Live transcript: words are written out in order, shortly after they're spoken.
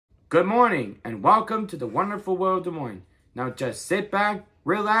Good morning and welcome to the wonderful world of Des Moines. Now just sit back,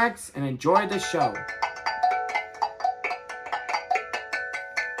 relax, and enjoy the show.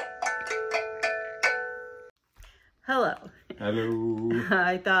 Hello. Hello.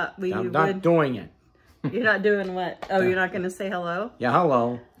 I thought we I'm would... not doing it. You're not doing what? Oh, you're not going to say hello? Yeah,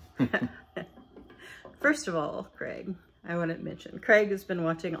 hello. First of all, Craig, I want to mention, Craig has been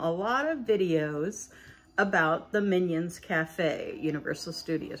watching a lot of videos about the Minions Cafe, Universal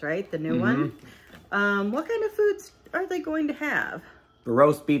Studios, right? The new one. What kind of foods are they going to have? The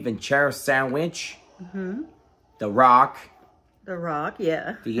roast beef and cheddar sandwich. The Rock. The Rock,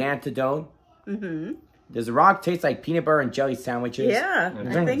 yeah. The Antidote. Does the Rock taste like peanut butter and jelly sandwiches? Yeah,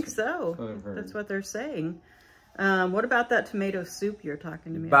 I think so. That's what they're saying. What about that tomato soup you're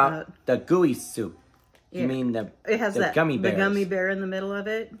talking to me about? The gooey soup. Yeah. You mean the It has the gummy bears? the gummy bear in the middle of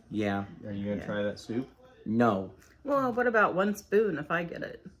it? Yeah. Are you going to try that soup? No. Well, what about one spoon if I get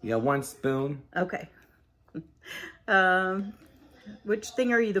it? Yeah, 1 spoon. Okay. Which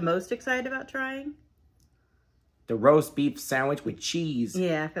thing are you the most excited about trying? The roast beef sandwich with cheese.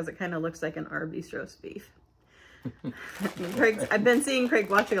 Yeah, because it kind of looks like an Arby's roast beef. I've been seeing Craig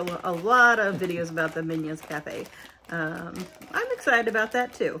watching a lot of videos about the Minions Cafe. I'm excited about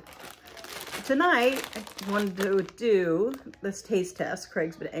that too. Tonight, I wanted to do this taste test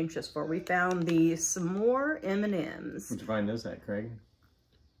Craig's been anxious for. We found the s'more M&Ms. Where'd you find those at, Craig?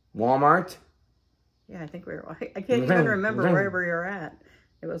 Walmart. Yeah, I think we were. I can't even remember where we were at.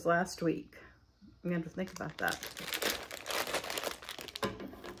 It was last week. I'm going to think about that.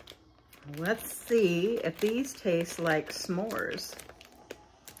 Let's see if these taste like s'mores.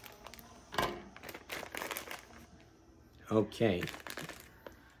 Okay.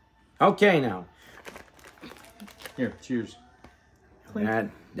 Okay now. Here, cheers.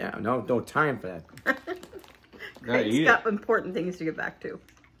 No time for that. Craig's got important things to get back to.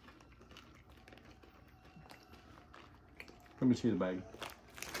 Let me see the bag.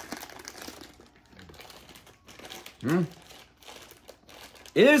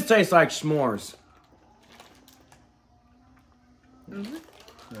 It does taste like s'mores.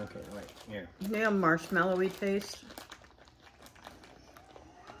 Okay, right here. Yeah, marshmallowy taste.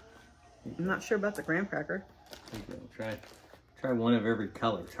 I'm not sure about the graham cracker. Try one of every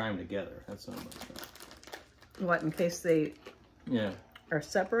color. Try them together. That's not much fun. What, in case they are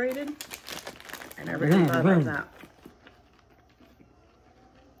separated? I never even thought about that.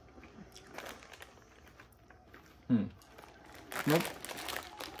 Nope.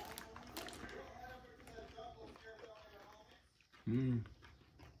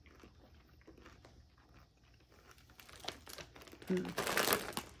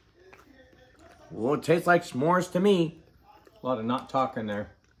 Well, it tastes like s'mores to me. A lot of not talking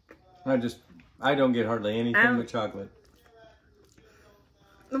there. I don't get hardly anything with chocolate.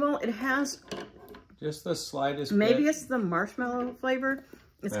 Well, it has... Just the slightest Maybe bit. it's the marshmallow flavor.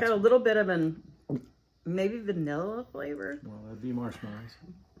 It's got a little bit of maybe vanilla flavor. Well, that'd be marshmallows.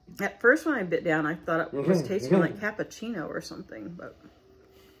 At first when I bit down, I thought it was tasting like cappuccino or something, but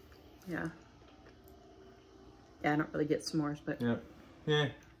yeah. Yeah, I don't really get s'mores, but Yeah.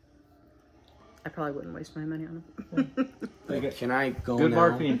 I probably wouldn't waste my money on them. Can I go Good now?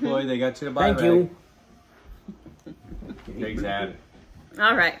 marketing employee. They got you to buy. Thank you. Craig's had it.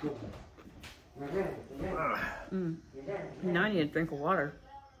 All right. Now I need a drink of water.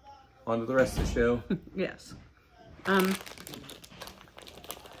 On to the rest of the show. Yes.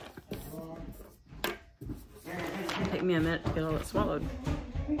 Take me a minute to get all that swallowed.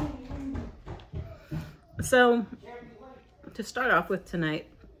 So, to start off with tonight,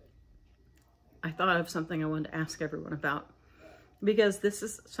 I thought of something I wanted to ask everyone about. Because this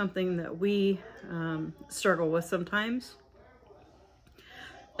is something that we struggle with sometimes.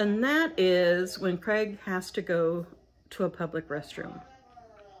 And that is when Craig has to go to a public restroom.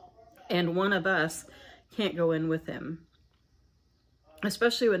 And one of us can't go in with him.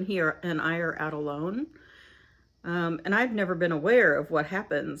 Especially when he and I are out alone. And I've never been aware of what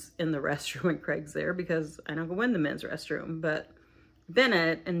happens in the restroom when Craig's there because I don't go in the men's restroom. But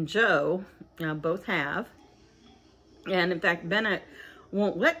Bennett and Joe both have. And in fact, Bennett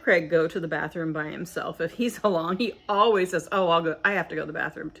won't let Craig go to the bathroom by himself. If he's alone, he always says, oh, I'll go. I have to go to the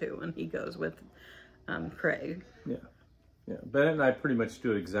bathroom too. And he goes with Craig. Yeah. Bennett and I pretty much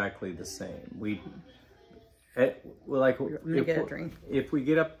do it exactly the same. If we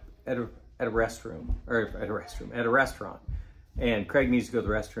get up at a restaurant, and Craig needs to go to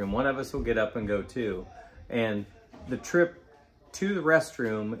the restroom, one of us will get up and go too. And the trip to the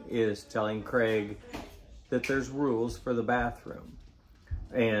restroom is telling Craig that there's rules for the bathroom.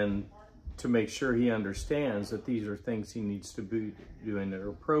 And to make sure he understands that these are things he needs to be doing that are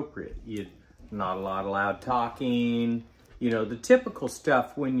appropriate. Not a lot of loud talking, you know, the typical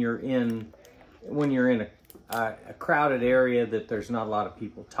stuff when you're in a crowded area that there's not a lot of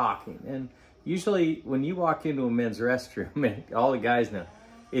people talking. And usually when you walk into a men's restroom, all the guys know,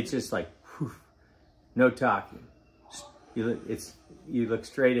 it's just like, whew, no talking. You look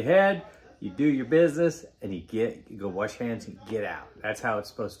straight ahead, you do your business, and you go wash hands and get out. That's how it's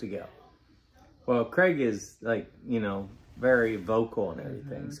supposed to go. Well, Craig is like, you know, very vocal and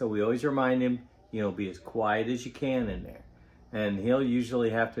everything. So we always remind him, you know, be as quiet as you can in there. And he'll usually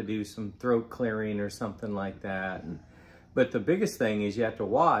have to do some throat clearing or something like that. But the biggest thing is you have to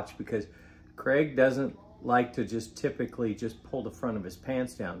watch, because Craig doesn't like to just typically just pull the front of his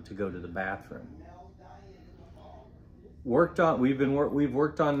pants down to go to the bathroom. We've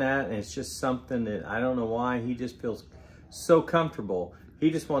worked on that, and it's just something that I don't know why he just feels so comfortable. He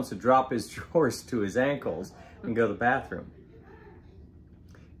just wants to drop his drawers to his ankles and go to the bathroom.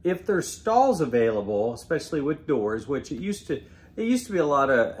 If there's stalls available, especially with doors, which it used to be a lot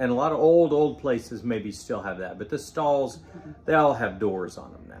of, and a lot of old places maybe still have that, but the stalls, they all have doors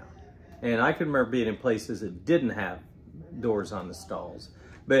on them now. And I can remember being in places that didn't have doors on the stalls,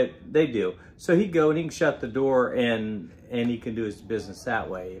 but they do. So he'd go and he can shut the door and he can do his business that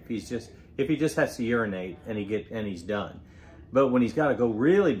way. If he just has to urinate and he's done. But when he's got to go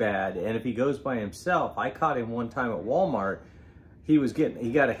really bad, and if he goes by himself, I caught him one time at Walmart. He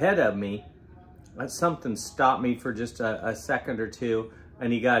got ahead of me. Something stopped me for just a second or two,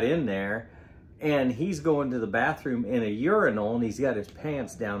 and he got in there, and he's going to the bathroom in a urinal, and he's got his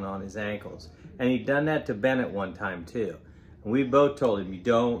pants down on his ankles. And he'd done that to Bennett one time too. And we both told him, you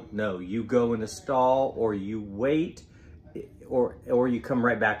go in a stall, or you wait, or you come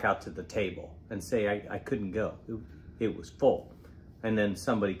right back out to the table and say, I couldn't go. It was full. And then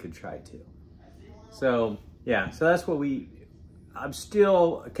somebody could try to. So, yeah, so that's what I'm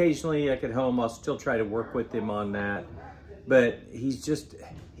still, occasionally like at home, I'll still try to work with him on that. But he's just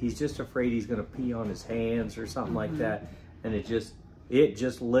afraid he's gonna pee on his hands or something like that. And it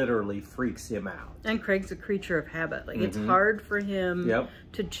just literally freaks him out. And Craig's a creature of habit. Like, it's hard for him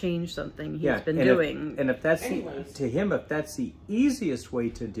to change something he's been doing. If that's the easiest way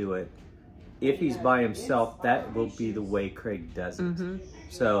to do it, if he's by himself, that will be the way Craig does it.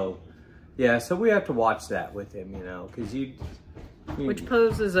 So, yeah, so we have to watch that with him, you know, because which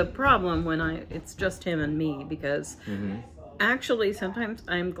poses a problem when it's just him and me, because actually sometimes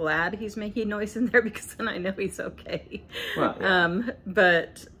I'm glad he's making noise in there, because then I know he's okay. Well, yeah.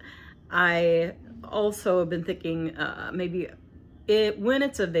 But I also have been thinking maybe when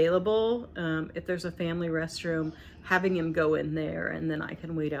it's available, if there's a family restroom, having him go in there, and then I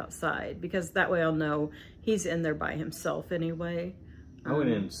can wait outside, because that way I'll know he's in there by himself anyway. I went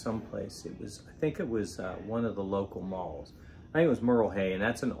in someplace, I think it was one of the local malls. I think it was Merle Hay, and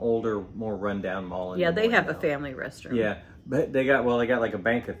that's an older, more rundown mall. Yeah, they have a family restroom. Yeah, but they got like a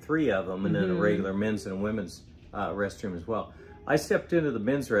bank of 3 of them, and then a regular men's and women's restroom as well. I stepped into the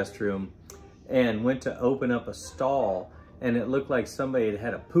men's restroom and went to open up a stall, and it looked like somebody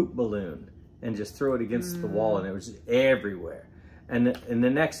had a poop balloon and just throw it against the wall, and it was just everywhere. And the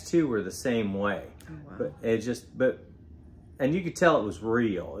next 2 were the same way. Oh, wow. And you could tell it was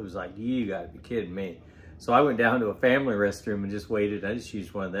real. It was like, you gotta be kidding me. So I went down to a family restroom and just waited. I just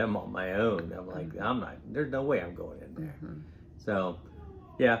used one of them on my own. I'm like, there's no way I'm going in there. So,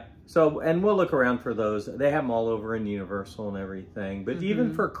 yeah. So, and we'll look around for those. They have them all over in Universal and everything. But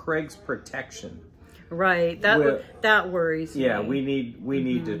even for Craig's protection. Right. That worries me. Yeah, we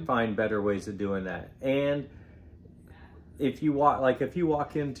need to find better ways of doing that. And if you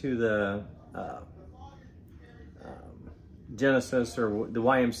walk into the Genesis or the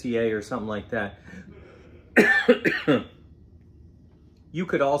YMCA or something like that, you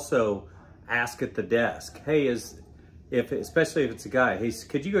could also ask at the desk, hey, especially if it's a guy, hey,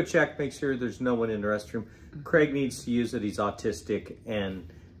 could you go check, make sure there's no one in the restroom? Craig needs to use it. He's autistic and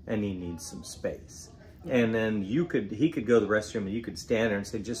he needs some space. Yeah. And then he could go to the restroom, and you could stand there and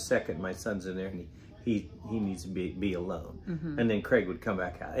say, just a second, my son's in there and he needs to be alone. And then Craig would come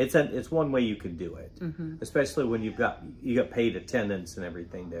back out. It's one way you could do it, especially when you got paid attendance and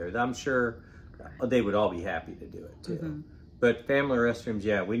everything there. I'm sure they would all be happy to do it too. But family restrooms,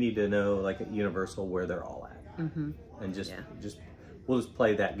 yeah, we need to know, like at Universal, where they're all at, and we'll just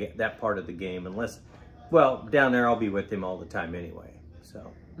play that part of the game. Unless, well, down there I'll be with him all the time anyway.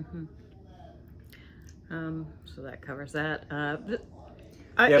 So, so that covers that.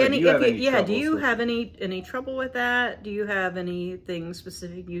 Do you have any trouble with that? Do you have anything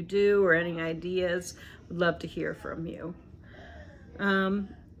specific you do, or any ideas? Would love to hear from you.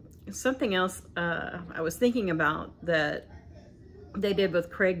 Something else I was thinking about that they did with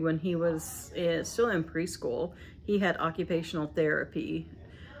Craig when he was still in preschool. He had occupational therapy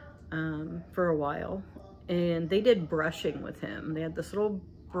for a while, and they did brushing with him. They had this little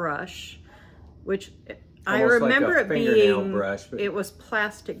brush, which I remember like it being, brush, but... it was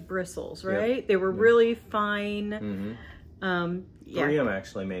plastic bristles, right? Yep. They were really fine. Yeah. 3M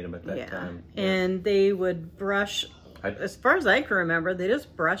actually made them at that time. Yeah. And they would brush, as far as I can remember, they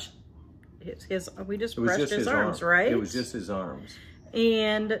just brushed we just brushed his arms, right? It was just his arms.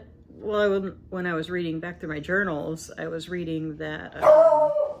 And, well, when I was reading back through my journals, I was reading that...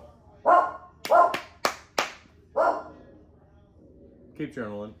 Keep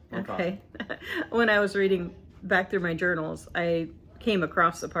journaling. Okay. When I was reading back through my journals, I came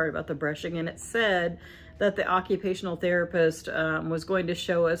across the part about the brushing, and it said that the occupational therapist was going to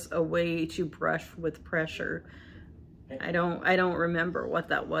show us a way to brush with pressure. I don't remember what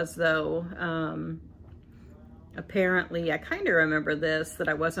that was, though. Apparently, I kind of remember this, that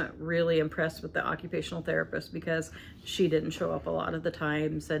I wasn't really impressed with the occupational therapist because she didn't show up a lot of the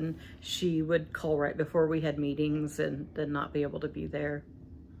times, and she would call right before we had meetings and then not be able to be there.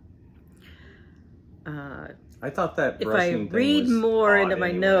 I thought that if I read more into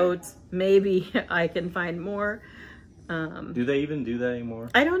my notes, maybe I can find more. Do they even do that anymore?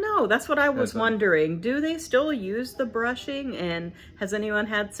 I don't know. That's what I was wondering. Do they still use the brushing, and has anyone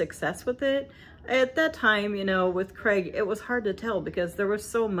had success with it? At that time, you know, with Craig, it was hard to tell because there was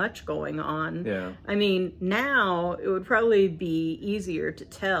so much going on. Yeah. I mean, now it would probably be easier to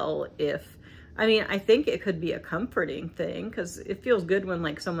tell if, I mean, I think it could be a comforting thing because it feels good when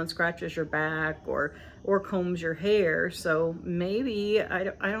like someone scratches your back or combs your hair. So maybe, I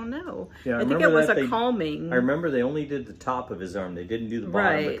don't know. Yeah, I think it was a calming. I remember they only did the top of his arm. They didn't do the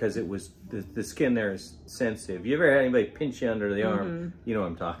bottom because it was, the skin there is sensitive. You ever had anybody pinch you under the arm? You know what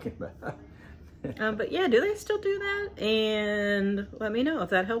I'm talking about. But yeah, do they still do that? And let me know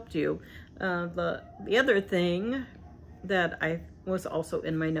if that helped you. The other thing that I was also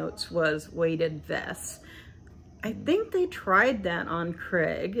in my notes was weighted vests. I think they tried that on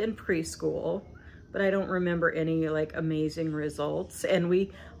Craig in preschool, but I don't remember any like amazing results. And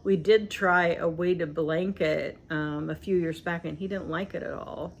we did try a weighted blanket a few years back, and he didn't like it at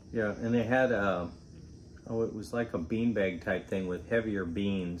all. Yeah, and they had it was like a beanbag type thing with heavier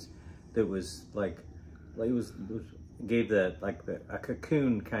beans. That was like gave a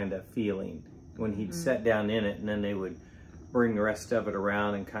cocoon kind of feeling when he'd sat down in it, and then they would bring the rest of it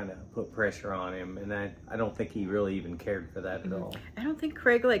around and kind of put pressure on him. And I don't think he really even cared for that at all. I don't think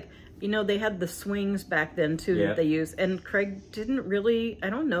Craig, like, you know, they had the swings back then too that they used, and Craig didn't really, I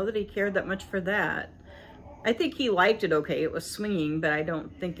don't know that he cared that much for that. I think he liked it okay. It was swinging, but I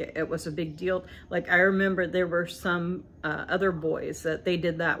don't think it was a big deal. Like, I remember there were some other boys that they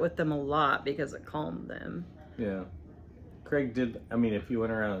did that with them a lot because it calmed them. Yeah. Craig did, I mean, if you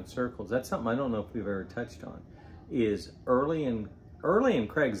went around in circles, that's something I don't know if we've ever touched on, is early in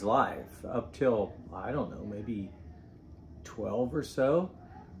Craig's life, up till, I don't know, maybe 12 or so,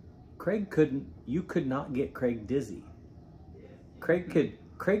 you could not get Craig dizzy. Craig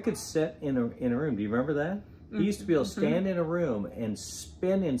could sit in a room. Do you remember that? He used to be able to stand in a room and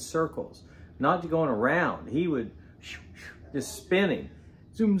spin in circles, not going around. He would just spinning,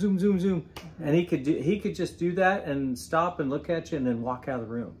 zoom, zoom, zoom, zoom, and he could just do that and stop and look at you and then walk out of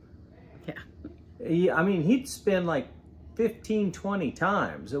the room. Yeah. I mean, he'd spin like 15, 20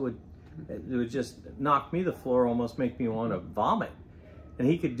 times. It would just knock me to the floor, almost make me want to vomit. And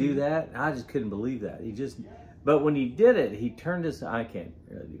he could do that. I just couldn't believe that. But when he did it, he turned his, I can't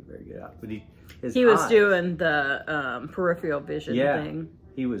really do very good out, but he was doing the peripheral vision thing.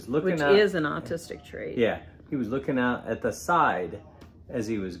 He was looking which out. Is an autistic trait. Yeah. He was looking out at the side as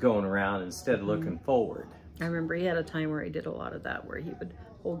he was going around instead of looking forward. I remember he had a time where he did a lot of that, where he would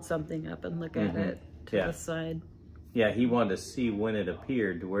hold something up and look at it to the side. Yeah, he wanted to see when it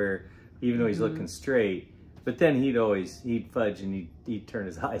appeared, to where even though he's looking straight, but then he'd fudge and he'd turn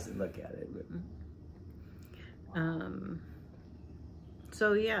his eyes and look at it.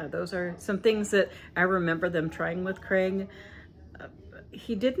 So yeah, those are some things that I remember them trying with Craig.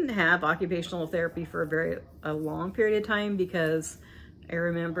 He didn't have occupational therapy for a long period of time, because I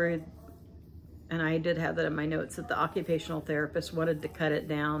remember, and I did have that in my notes, that the occupational therapist wanted to cut it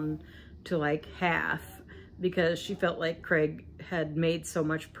down to like half because she felt like Craig had made so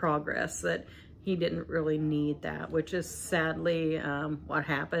much progress that he didn't really need that, which is sadly what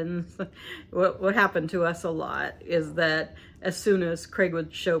happens. What happened to us a lot is that as soon as Craig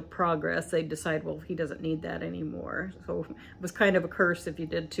would show progress, they'd decide, well, he doesn't need that anymore. So it was kind of a curse if you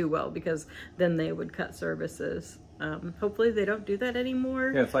did too well, because then they would cut services. Hopefully they don't do that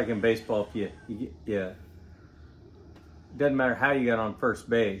anymore. Yeah, it's like in baseball. If you doesn't matter how you got on first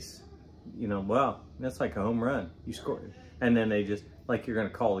base, you know, well, that's like a home run. You scored. And then they just, like you're going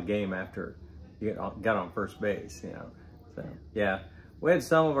to call the game after you got on first base, you know. So, yeah. We had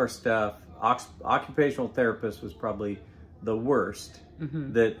some of our stuff. Occupational therapist was probably the worst.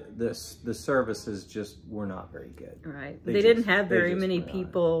 That the services just were not very good. Right. They didn't have very many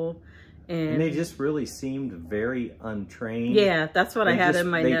people. And they just really seemed very untrained. Yeah, that's what I had in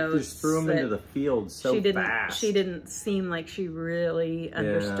my notes. They just threw them into the field so fast. She didn't seem like she really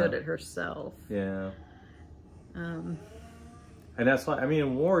understood it herself. Yeah. And that's like, I mean,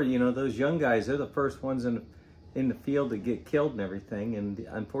 in war, you know, those young guys, they're the first ones in the field to get killed and everything. And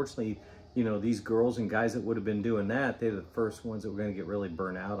unfortunately, you know, these girls and guys that would have been doing that, they're the first ones that were going to get really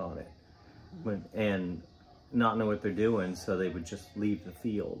burnt out on it. And not know what they're doing, so they would just leave the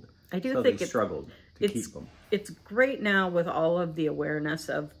field. I do think they struggled to keep them. It's great now with all of the awareness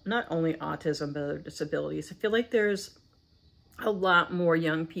of not only autism, but other disabilities. I feel like there's a lot more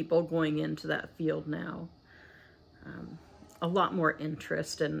young people going into that field now. A lot more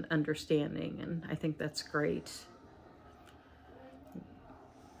interest and understanding, and I think that's great.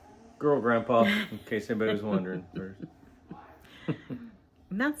 Girl grandpa, in case anybody was wondering. And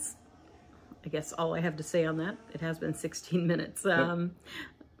that's, I guess, all I have to say on that. It has been 16 minutes.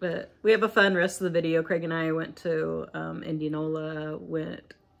 But we have a fun rest of the video. Craig and I went to Indianola,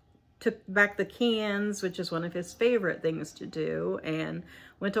 took back the cans, which is one of his favorite things to do, and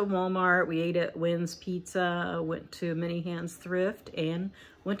went to Walmart. We ate at Winn's Pizza, went to Mini Hands Thrift, and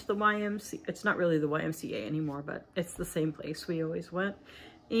went to the YMCA. It's not really the YMCA anymore, but it's the same place we always went.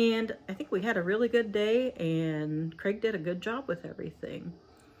 And I think we had a really good day, and Craig did a good job with everything.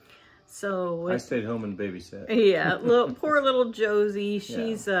 So I stayed home and babysat. Yeah, poor little Josie.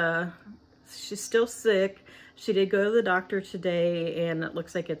 She's still sick. She did go to the doctor today, and it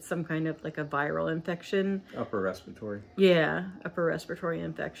looks like it's some kind of like a viral infection. Upper respiratory. Yeah, upper respiratory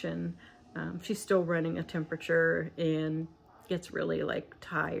infection. She's still running a temperature and gets really like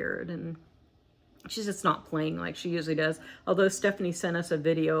tired, and she's just not playing like she usually does. Although Stephanie sent us a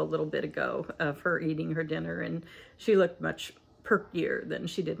video a little bit ago of her eating her dinner, and she looked much perkier than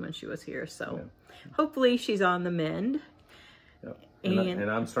she did when she was here. So hopefully she's on the mend. And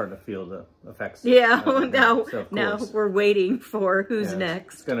I'm starting to feel the effects. Yeah, now we're waiting for who's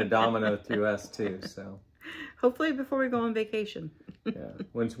next. It's going to domino through us too. So hopefully before we go on vacation.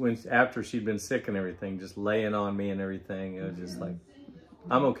 When after she'd been sick and everything, just laying on me and everything, it was just like,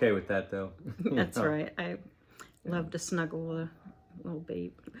 I'm okay with that though. That's right. I love to snuggle a little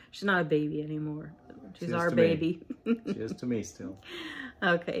baby. She's not a baby anymore. She's our baby. She is to me still.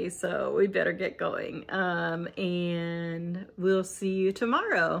 Okay, so we better get going. And we'll see you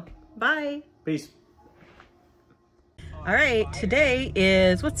tomorrow. Bye. Peace. All right, today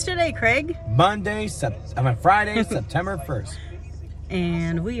is, what's today, Craig? Friday, September 1st.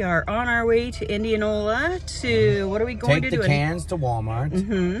 And we are on our way to Indianola to, what are we going to do? Take the cans to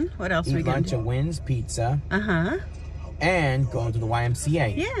Walmart. What else are we going to do? Eat a bunch of Winn's Pizza. And go to the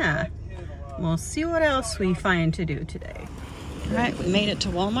YMCA. Yeah. We'll see what else we find to do today. All right, we made it to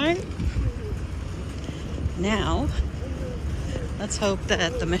Walmart. Now, let's hope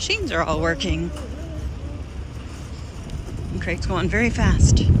that the machines are all working. And Craig's going very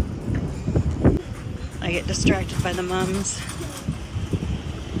fast. I get distracted by the mums.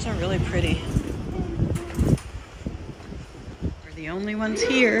 These are really pretty. We're the only ones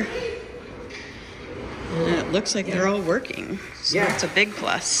here. And it looks like they're all working. So that's a big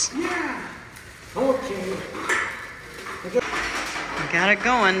plus. Okay. We got it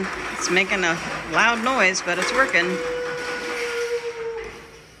going. It's making a loud noise, but it's working.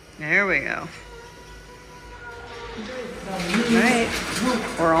 There we go. All right,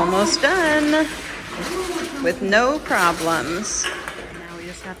 we're almost done with no problems. Now we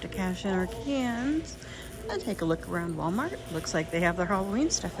just have to cash in our cans and take a look around Walmart. Looks like they have their Halloween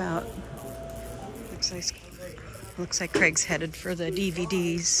stuff out. Looks like Craig's headed for the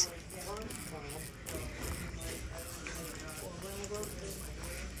DVDs.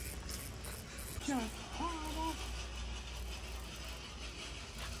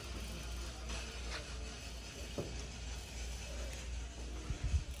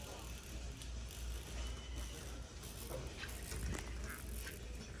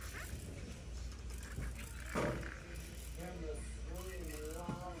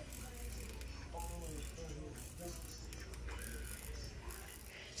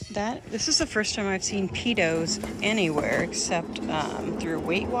 This is the first time I've seen pedos anywhere except through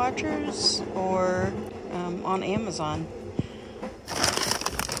Weight Watchers or on Amazon.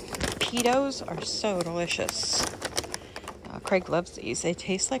 Pedos are so delicious. Craig loves these. They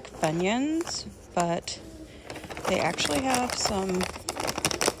taste like Funyuns, but they actually have some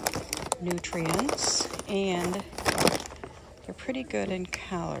nutrients, and they're pretty good in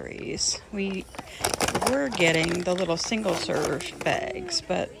calories. We were getting the little single-serve bags,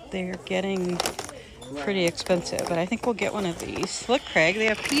 but they're getting pretty expensive. But I think we'll get one of these. Look, Craig, they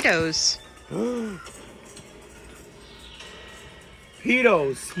have Pitos.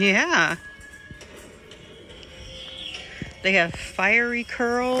 Pitos. Yeah. They have fiery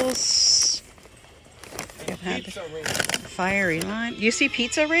curls. Pizza rings. Fiery lime. You see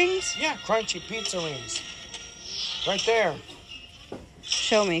pizza rings? Yeah, crunchy pizza rings. Right there.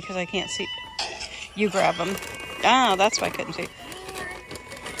 Show me, because I can't see. You grab them. Ah, that's why I couldn't see.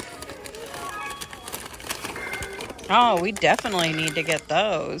 Oh, we definitely need to get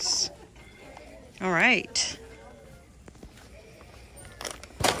those. All right.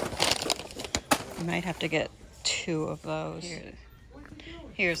 We might have to get 2 of those.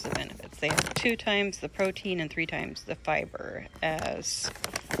 Here's the benefits. They have 2 times the protein and 3 times the fiber as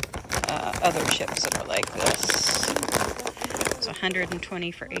other chips that are like this. It's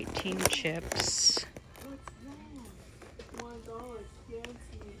 120 for 18 chips.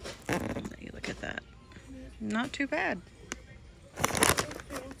 Look at that. Not too bad.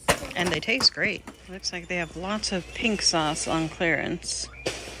 And they taste great. Looks like they have lots of pink sauce on clearance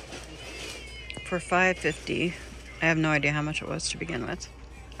for $5.50. I have no idea how much it was to begin with.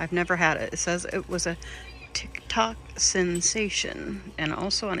 I've never had it. It says it was a TikTok sensation and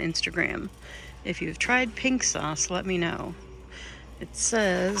also on Instagram. If you've tried pink sauce, let me know. It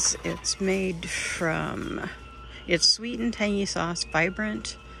says it's made from, it's sweet and tangy sauce,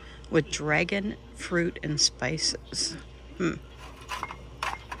 vibrant with dragon fruit and spices. Of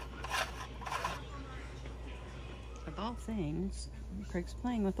all things, Craig's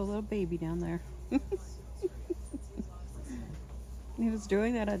playing with the little baby down there. He was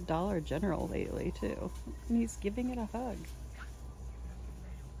doing that at Dollar General lately too. And he's giving it a hug.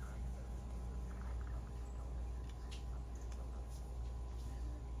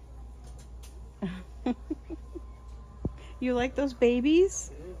 You like those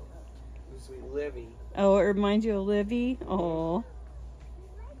babies? Sweet Livy. Oh, it reminds you of Livy? Oh.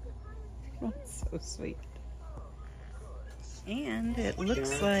 That's so sweet. And it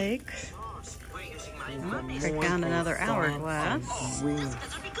looks like Craig found another hourglass.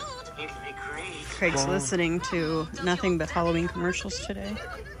 Craig's listening to nothing but Halloween commercials today.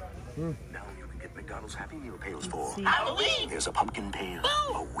 Now you can get McDonald's Happy Meal pails for Halloween. There's a pumpkin pail,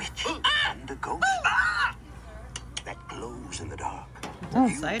 a witch, and a ghost that glows in the dark.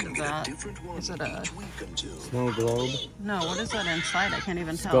 Inside of that, is it a Snow globe? no? What is that inside? I can't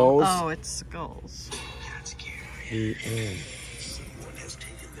even tell. Skulls? Oh, it's skulls. The end.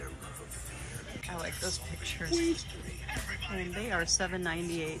 I like those pictures. And they are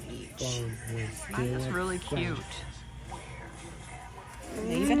 $7.98 each. That's really cute.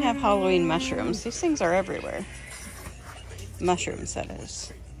 They even have Halloween mushrooms. These things are everywhere. Mushrooms, that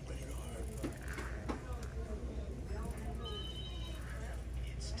is.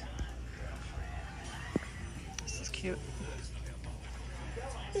 This is cute.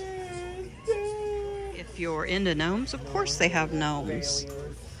 If you're into gnomes, of course they have gnomes.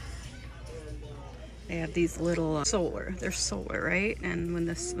 They have these little solar. They're solar, right? And when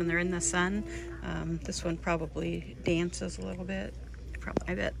they're in the sun, this one probably dances a little bit.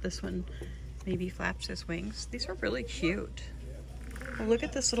 I bet this one maybe flaps his wings. These are really cute. Oh, look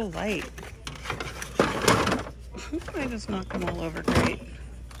at this little light. I just knocked them all over. Great.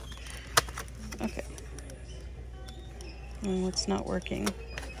 Okay. It's not working.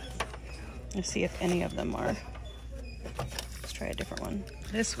 Let's see if any of them are. Let's try a different one.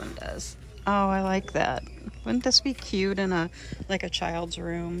 This one does. Oh, I like that. Wouldn't this be cute in like a child's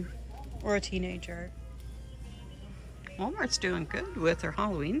room or a teenager? Walmart's doing good with their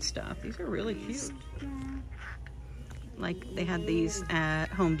Halloween stuff. These are really cute. Like they had these at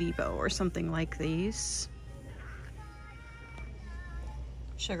Home Depot or something like these.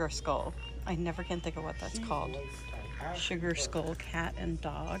 Sugar Skull. I never can think of what that's called. Sugar Skull cat and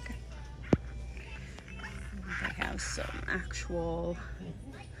dog. They have some actual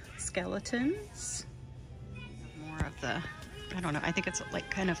skeletons. More of the, I don't know, I think it's like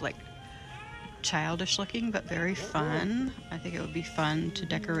kind of like childish looking but very fun. I think it would be fun to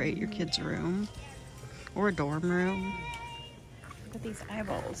decorate your kid's room or a dorm room. Look at these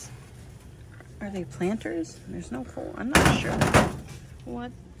eyeballs. Are they planters? There's no hole. I'm not sure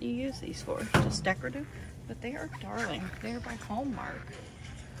what you use these for. Just decorative? But they are darling. They are by Hallmark.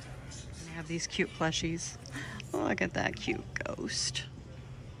 And they have these cute plushies. Oh, look at that cute ghost.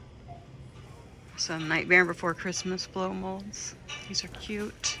 Some Nightmare Before Christmas blow molds. These are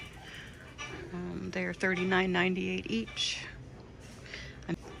cute. They're $39.98 each.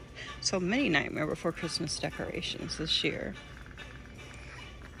 And so many Nightmare Before Christmas decorations this year.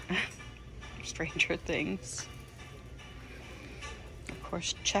 Stranger Things. Of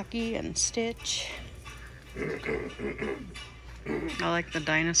course, Chucky and Stitch. I like the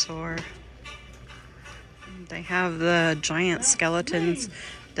dinosaur. They have the giant skeletons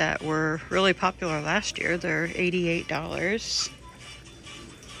that were really popular last year. They're $88.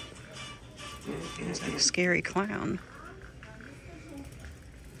 It's like a scary clown.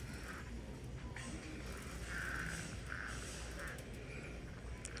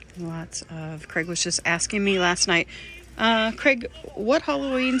 Lots of... Craig was just asking me last night. Craig, what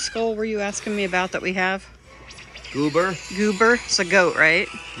Halloween skull were you asking me about that we have? Goober. Goober? It's a goat, right?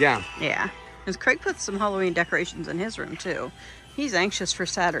 Yeah. Yeah. Because Craig puts some Halloween decorations in his room, too. He's anxious for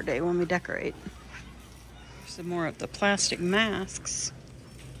Saturday when we decorate. Some more of the plastic masks.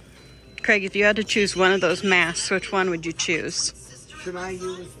 Craig, if you had to choose one of those masks, which one would you choose? Should I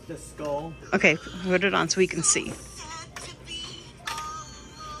use the skull? Okay, put it on so we can see.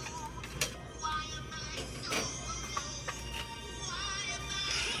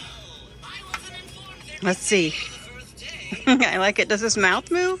 Let's see. I like it. Does his mouth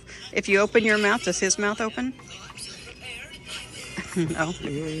move? If you open your mouth, does his mouth open? No.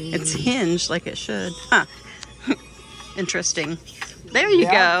 It's hinged like it should. Huh. Interesting. There you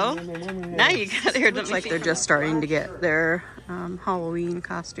go. Now you got it. Looks like they're just starting to get their Halloween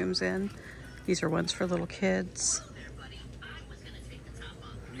costumes in. These are ones for little kids.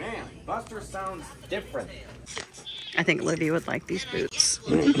 Man, Buster sounds different. I think Livy would like these boots.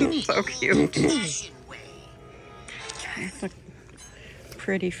 So cute. Okay, look.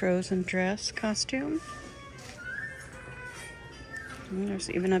 Pretty Frozen dress costume. And there's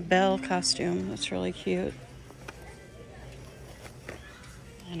even a Belle costume. That's really cute.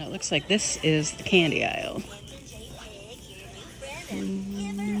 And it looks like this is the candy aisle.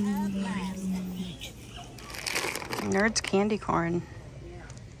 Nerds candy corn.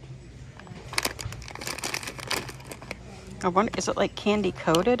 I wonder, is it like candy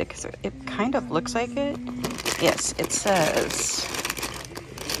coated? Because it kind of looks like it. Yes, it says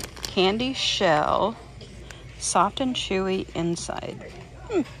candy shell, soft and chewy inside.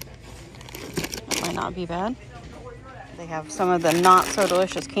 That might not be bad. They have some of the not so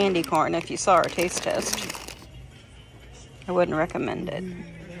delicious candy corn. If you saw our taste test, I wouldn't recommend it.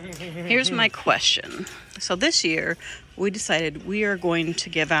 Here's my question. So this year, we decided we are going to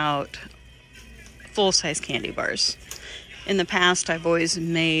give out full-size candy bars. In the past, I've always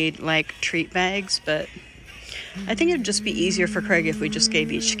made like treat bags, but I think it would just be easier for Craig if we just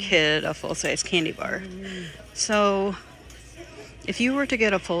gave each kid a full-size candy bar. So if you were to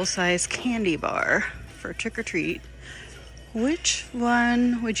get a full-size candy bar for trick-or-treat, which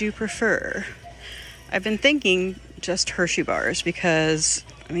one would you prefer? I've been thinking just Hershey bars because,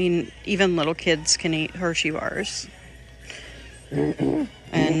 I mean, even little kids can eat Hershey bars.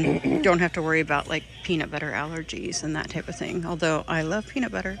 And don't have to worry about like peanut butter allergies and that type of thing. Although I love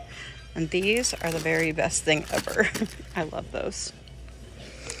peanut butter. And these are the very best thing ever. I love those.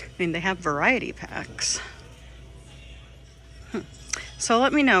 I mean, they have variety packs. So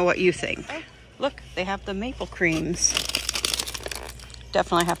let me know what you think. Oh, look, they have the maple creams.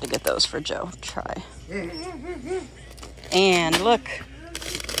 Definitely have to get those for Joe to try. And look,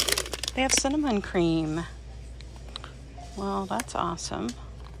 they have cinnamon cream. Well, that's awesome.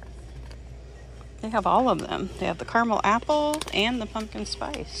 They have all of them. They have the caramel apple and the pumpkin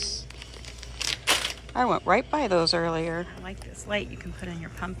spice. I went right by those earlier. I like this light you can put in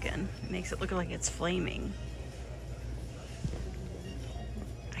your pumpkin. It makes it look like it's flaming.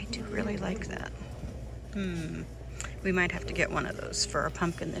 I do really like that. We might have to get one of those for our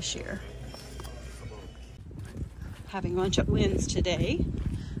pumpkin this year. Having lunch at Winn's today.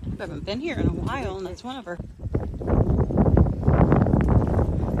 We haven't been here in a while, and that's one of our...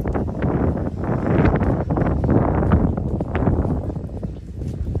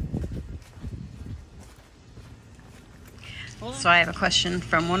 So I have a question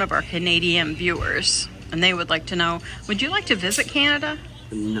from one of our Canadian viewers, and they would like to know, would you like to visit Canada?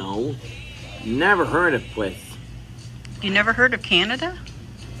 No. Never heard of it. You never heard of Canada?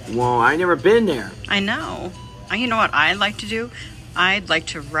 Well, I never been there. I know. You know what I'd like to do? I'd like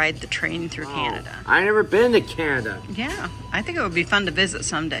to ride the train through Canada. I never been to Canada. Yeah, I think it would be fun to visit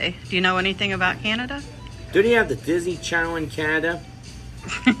someday. Do you know anything about Canada? Do they have the Disney Channel in Canada?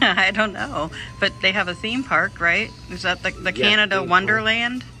 I don't know, but they have a theme park, right? Is that the Canada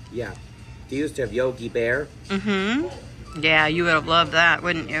Wonderland? Yeah. They used to have Yogi Bear. Mm-hmm. Yeah, you would have loved that,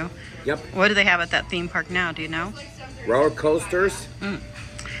 wouldn't you? Yep. What do they have at that theme park now? Do you know? Roller coasters. I'm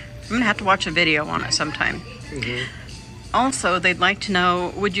gonna have to watch a video on it sometime. Also, they'd like to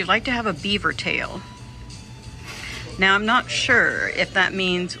know, would you like to have a beaver tail? Now, I'm not sure if that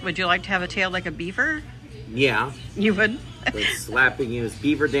means, would you like to have a tail like a beaver? Yeah. You would? With slapping you with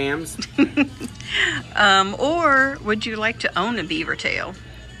beaver dams. Or would you like to own a beaver tail?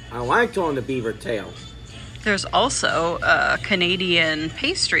 I like to own a beaver tail. There's also a Canadian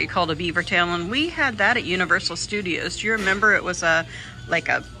pastry called a beaver tail, and we had that at Universal Studios. Do you remember? It was like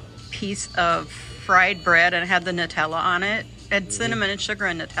a piece of fried bread and it had the Nutella on it. It had cinnamon and sugar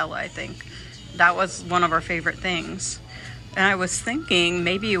and Nutella, I think. That was one of our favorite things. And I was thinking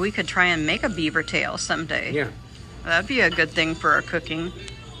maybe we could try and make a beaver tail someday. Yeah. That'd be a good thing for our cooking.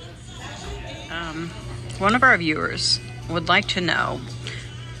 One of our viewers would like to know,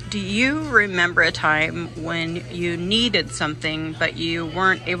 do you remember a time when you needed something but you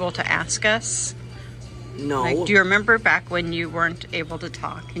weren't able to ask us? No. Like, do you remember back when you weren't able to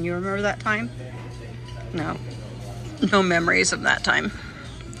talk? Can you remember that time? No. No memories of that time.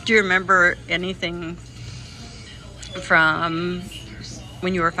 Do you remember anything from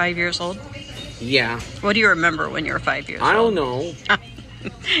when you were 5 years old? Yeah. What do you remember when you were 5 years old? I don't know.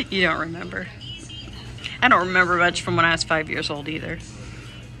 You don't remember. I don't remember much from when I was 5 years old either.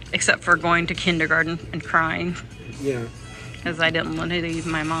 Except for going to kindergarten and crying. Yeah. Because I didn't want to leave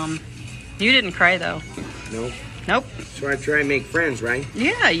my mom. You didn't cry though. Nope. Nope. So I try and make friends, right?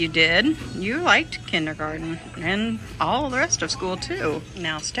 Yeah, you did. You liked kindergarten and all the rest of school too.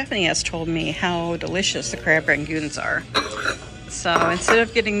 Now, Stephanie has told me how delicious the crab rangoons are. So instead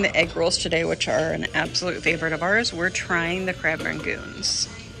of getting the egg rolls today, which are an absolute favorite of ours, we're trying the crab rangoons.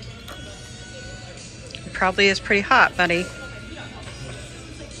 It probably is pretty hot, buddy.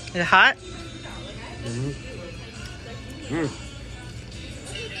 Is it hot?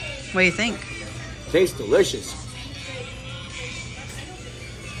 What do you think? Tastes delicious.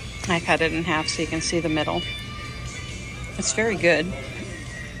 I cut it in half so you can see the middle. It's very good.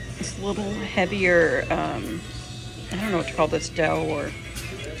 It's a little heavier, I don't know what to call this dough or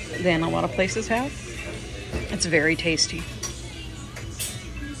than a lot of places have. It's very tasty.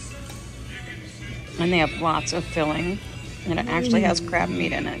 And they have lots of filling. And it actually has crab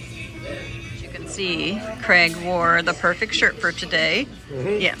meat in it. As you can see, Craig wore the perfect shirt for today.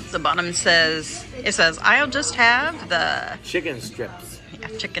 Yeah, the bottom says, I'll just have the Chicken strips. yeah,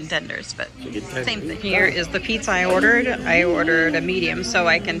 chicken tenders, but Chicken tenders. same thing. Here is the pizza I ordered. I ordered a medium so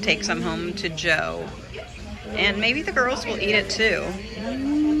I can take some home to Joe. And maybe the girls will eat it too.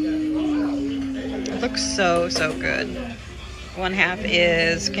 It looks so, so good. One half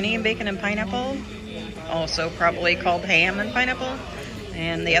is Canadian bacon and pineapple. Also probably called ham and pineapple.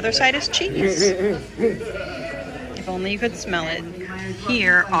 And the other side is cheese. If only you could smell it.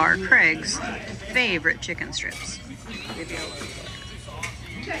 Here are Craig's favorite chicken strips. Give you a look.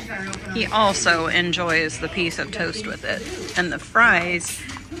 He also enjoys the piece of toast with it. And the fries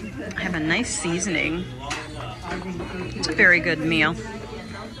have a nice seasoning. It's a very good meal.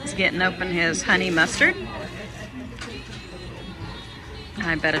 He's getting open his honey mustard.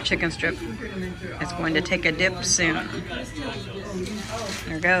 I bet a chicken strip is going to take a dip soon.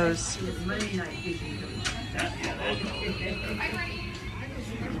 There goes.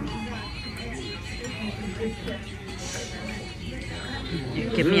 You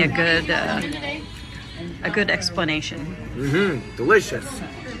give me a good explanation. Delicious.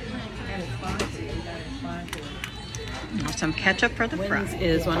 Some ketchup for the fries.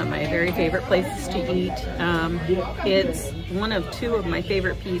 Is one of my very favorite places to eat. It's one of two of my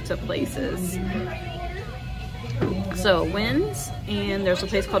favorite pizza places. So Winn's, and there's a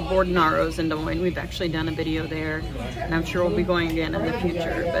place called Bordinaro's in Des Moines. We've actually done a video there, and I'm sure we'll be going again in the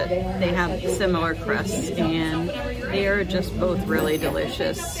future, but they have similar crusts, and they are just both really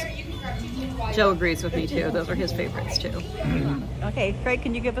delicious. Joe agrees with me too. Those are his favorites too. Okay, Craig,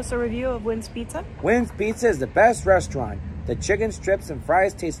 can you give us a review of Winn's Pizza? Winn's Pizza is the best restaurant. The chicken strips and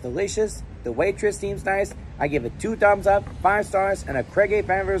fries taste delicious. The waitress seems nice. I give it 2 thumbs up, 5 stars, and a Craig A.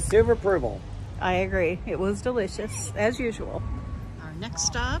 Fanverse silver approval. I agree. It was delicious, as usual. Our next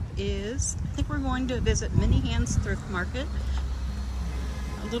stop is, I think we're going to visit Mini Hands Thrift Market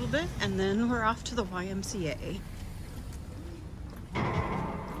a little bit, and then we're off to the YMCA.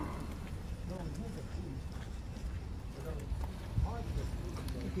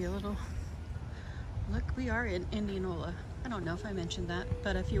 Give you a little look. We are in Indianola. I don't know if I mentioned that,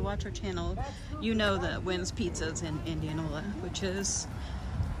 but if you watch our channel, you know that Winn's Pizza is in Indianola, which is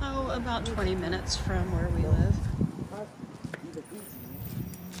about 20 minutes from where we live.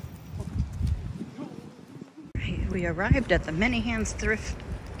 We arrived at the Mini Hands Thrift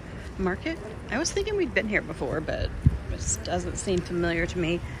market. I was thinking we'd been here before, but this doesn't seem familiar to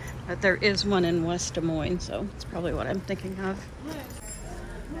me. But there is one in West Des Moines, so it's probably what I'm thinking of.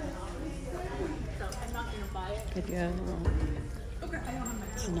 Good go.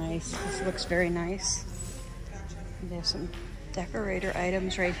 It's nice. This looks very nice. They have some decorator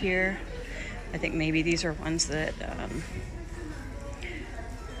items right here. I think maybe these are ones that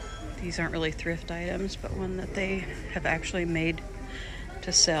these aren't really thrift items, but one that they have actually made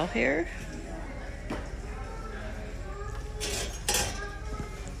to sell here.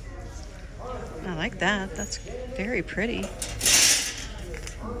 I like that. That's very pretty.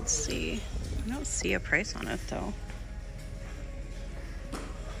 Let's see. I don't see a price on it though.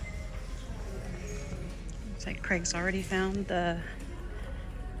 Looks like Craig's already found the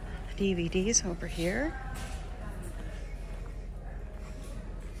DVDs over here.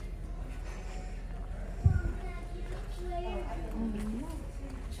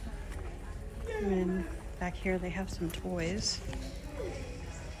 And back here they have some toys.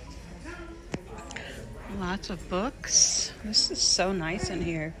 Lots of books. This is so nice in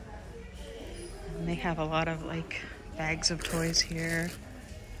here. And they have a lot of like bags of toys here.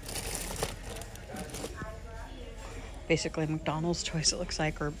 Basically McDonald's toys, it looks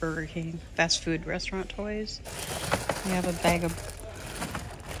like, or Burger King, fast food restaurant toys. We have a bag of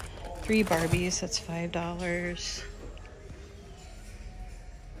 3 Barbies, that's $5.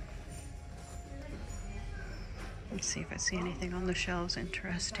 Let's see if I see anything on the shelves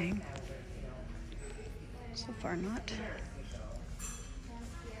interesting. So far not.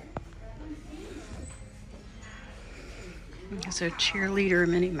 There's a cheerleader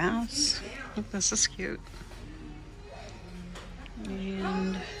Minnie Mouse. Oh, this is cute.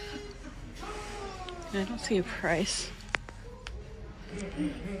 And I don't see a price.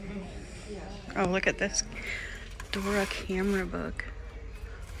 Oh, look at this Dora camera book.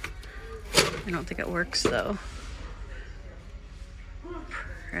 I don't think it works though.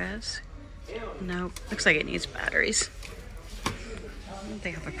 Press. Nope. Looks like it needs batteries.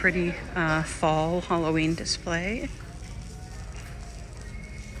 They have a pretty fall Halloween display.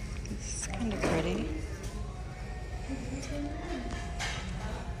 It's kind of pretty.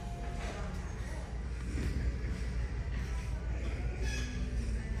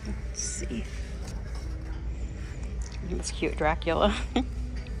 Let's see. It's cute, Dracula.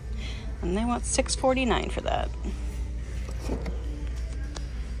 And they want $6.49 for that.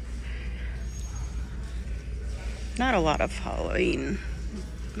 Not a lot of Halloween,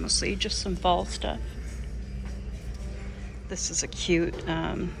 mostly just some fall stuff. This is a cute,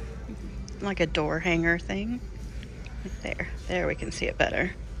 like a door hanger thing. Like there we can see it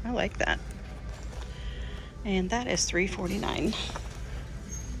better. I like that. And that is $3.49.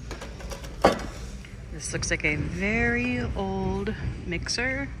 This looks like a very old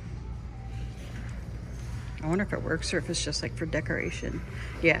mixer. I wonder if it works or if it's just like for decoration.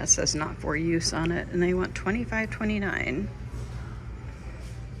 Yeah, it says not for use on it, and they want $25.29.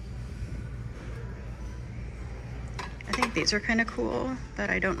 I think these are kind of cool, but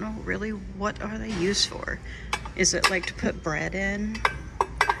I don't know really what are they used for. Is it like to put bread in?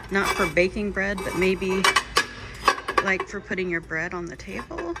 Not for baking bread, but maybe like for putting your bread on the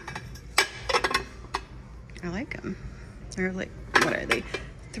table. I like them. They're like, what are they?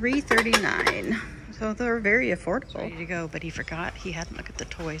 $3.39. So they're very affordable. Ready to go, but he forgot he hadn't looked at the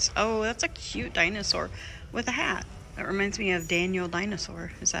toys. Oh, that's a cute dinosaur with a hat. That reminds me of Daniel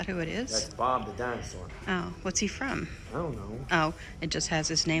Dinosaur. Is that who it is? That's Bob the dinosaur. Oh, what's he from? I don't know. Oh, it just has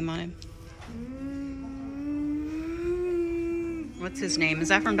his name on him. What's his name? Is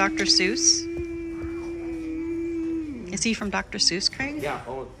that from Dr. Seuss? Is he from Dr. Seuss, Craig? Yeah,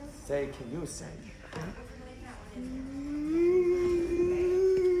 oh, say, can you say?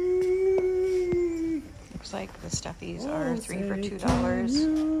 Looks like the stuffies are 3 for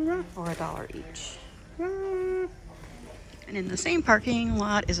 $2 or $1 each. And in the same parking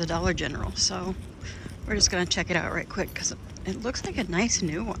lot is a Dollar General, so we're just gonna check it out right quick because it looks like a nice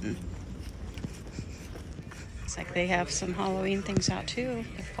new one. It's like they have some Halloween things out too.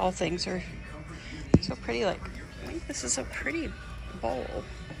 Their fall things are so pretty. Like, I think this is a pretty bowl.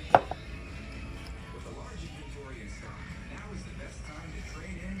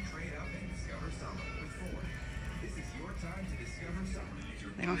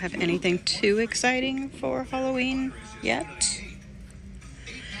 They don't have anything too exciting for Halloween yet.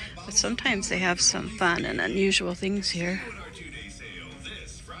 But sometimes they have some fun and unusual things here.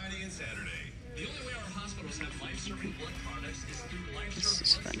 This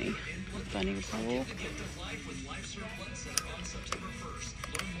is funny. A funny bowl.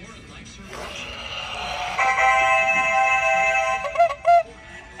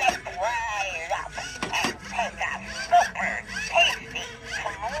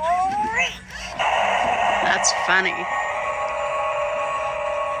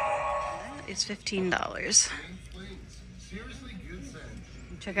 is $15.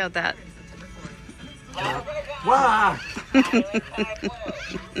 Check out that. Wow!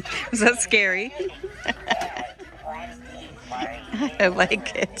 Is that scary? I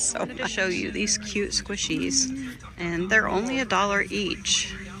like it so much. I'm going to show you these cute squishies, and they're only $1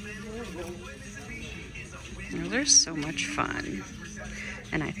 each. Oh, they're so much fun.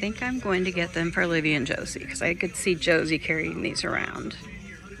 And I think I'm going to get them for Olivia and Josie, because I could see Josie carrying these around.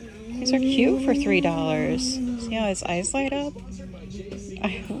 These are cute for $3. See how his eyes light up?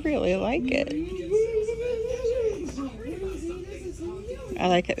 I really like it. I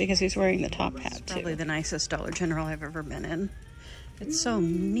like it because he's wearing the top hat, too. Probably the nicest Dollar General I've ever been in. It's so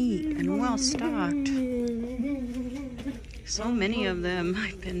neat and well stocked. So many of them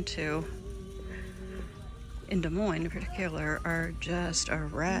I've been to in Des Moines in particular are just a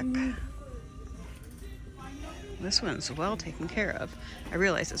wreck. This one's well taken care of. I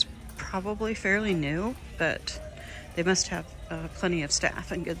realize it's probably fairly new, but they must have plenty of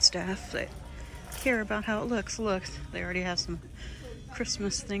staff and good staff that care about how it looks. Look, they already have some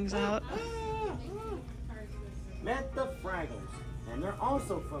Christmas things out. Met the Fraggles, and they're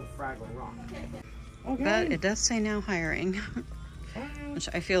also from Fraggle Rock. Okay. But it does say now hiring, which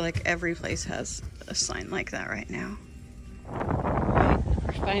I feel like every place has a sign like that right now.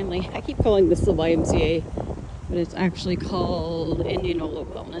 Finally, I keep calling this the YMCA, but it's actually called Indianola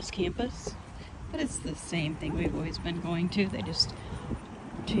Wellness Campus. But it's the same thing we've always been going to. They just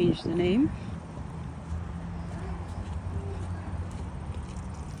changed the name.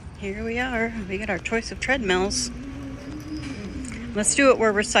 Here we are. We got our choice of treadmills. Let's do it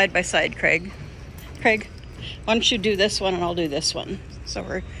where we're side by side, Craig. Craig, why don't you do this one and I'll do this one. So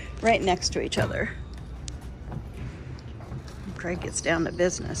we're right next to each other. Craig gets down to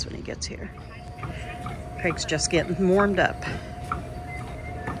business when he gets here. Craig's just getting warmed up.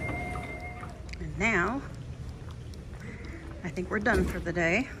 And now, I think we're done for the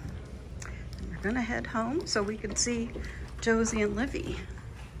day. And we're gonna head home so we can see Josie and Livy.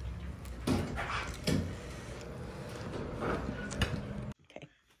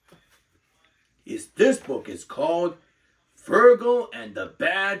 This book is called Fergal and the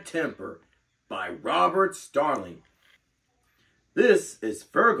Bad Temper by Robert Starling. This is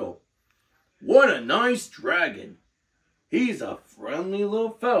Fergal. What a nice dragon. He's a friendly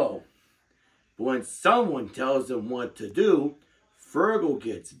little fellow. But when someone tells him what to do, Fergal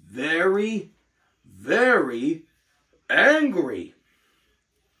gets very, very angry.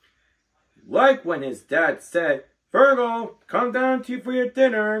 Like when his dad said, "Fergal, come down to you for your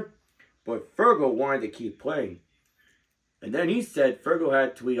dinner." But Fergal wanted to keep playing. And then he said Fergal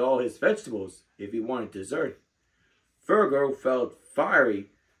had to eat all his vegetables if he wanted dessert. Fergal felt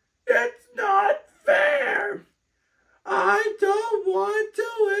fiery. "It's not fair. I don't want to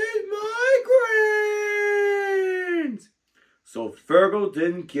eat my grains." So Fergal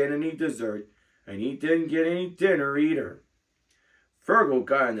didn't get any dessert, and he didn't get any dinner either. Fergal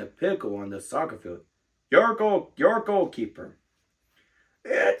got in a pickle on the soccer field. Your goalkeeper."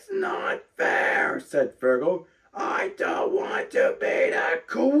 "It's not fair," said Fergal. "I don't want to be the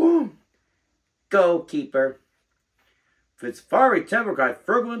goalkeeper." His fiery temper got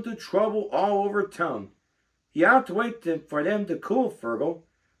Fergal into trouble all over town. He had to wait for them to cool Fergal.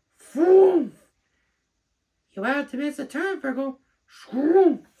 Vroom! "You had to miss a turn, Fergal."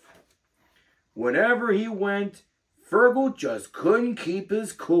 Shroom! Whenever he went, Fergal just couldn't keep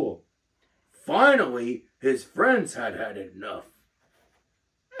his cool. Finally, his friends had had enough.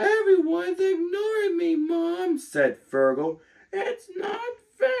 "Everyone's ignoring me, Mom," said Fergal. "It's not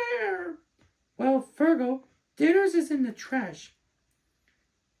fair." "Well, Fergal, dinner's is in the trash.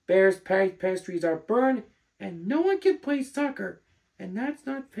 Bear's pastries are burned, and no one can play soccer, and that's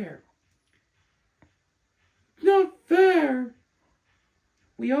not fair." "Not fair?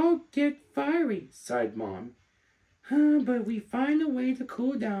 We all get fiery," sighed Mom. "But we find a way to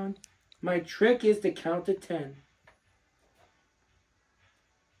cool down. My trick is to count to 10.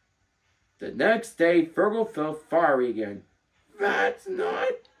 The next day, Fergal felt fiery again. "That's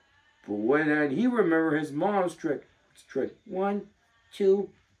not..." But then he remembered his mom's trick. 1, 2,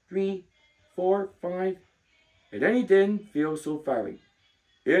 3, 4, 5. And then he didn't feel so fiery.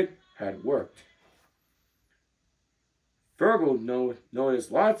 It had worked. Fergal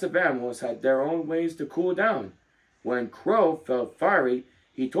noticed lots of animals had their own ways to cool down. When Crow felt fiery,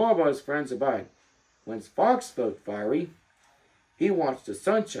 he told all his friends about it. When Fox felt fiery, he watched the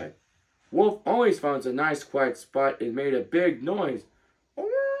sunshine. Wolf always found a nice quiet spot and made a big noise.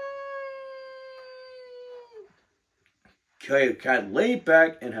 Cat laid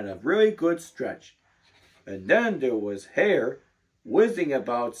back and had a really good stretch. And then there was Hare. whizzing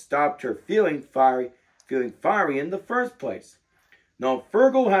about stopped her feeling fiery in the first place. Now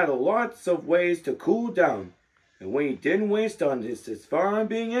Fergal had lots of ways to cool down, and when he didn't waste on his far on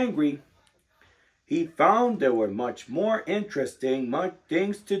being angry, he found there were much more interesting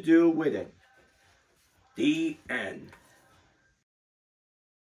things to do with it. The end.